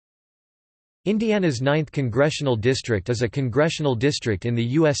Indiana's 9th Congressional District is a congressional district in the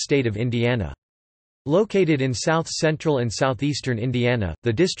U.S. state of Indiana. Located in south-central and southeastern Indiana,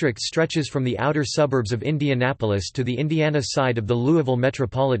 the district stretches from the outer suburbs of Indianapolis to the Indiana side of the Louisville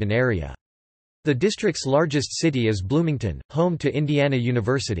metropolitan area. The district's largest city is Bloomington, home to Indiana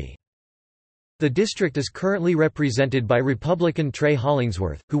University. The district is currently represented by Republican Trey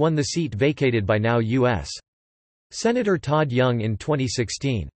Hollingsworth, who won the seat vacated by now U.S. Senator Todd Young in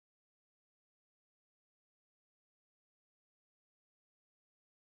 2016.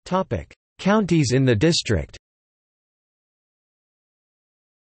 Counties in the district.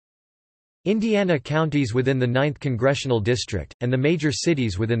 Indiana counties within the 9th Congressional District, and the major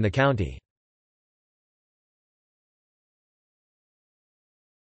cities within the county.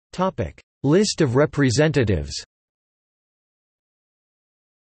 List of representatives.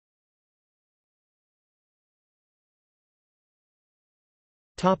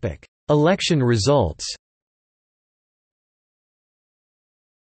 Election results.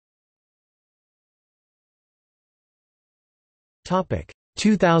 Topic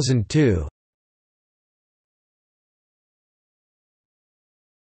 2002.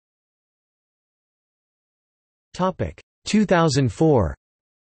 Topic 2004.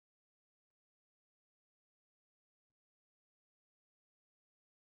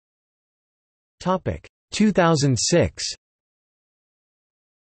 Topic 2006.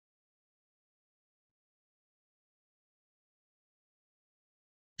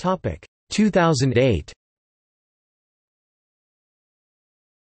 Topic 2008.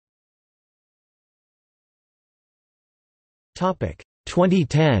 Topic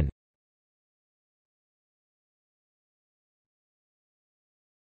 2010.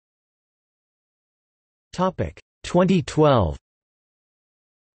 Topic 2012.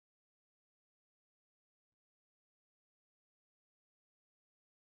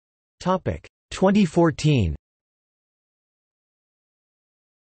 Topic 2014.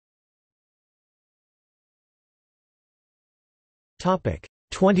 Topic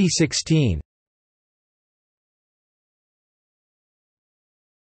 2016.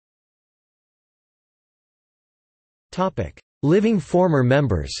 Topic: Living former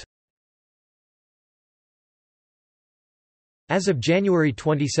members. As of January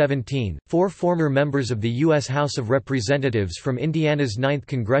 2017, 4 former members of the U.S. House of Representatives from Indiana's 9th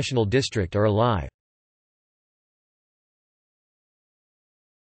Congressional District are alive.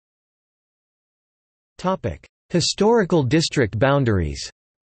 Topic: Historical district boundaries.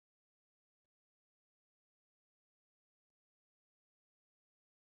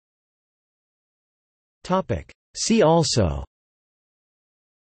 Topic: See also: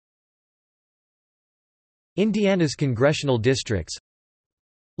 Indiana's congressional districts.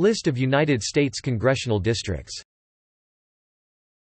 List of United States congressional districts.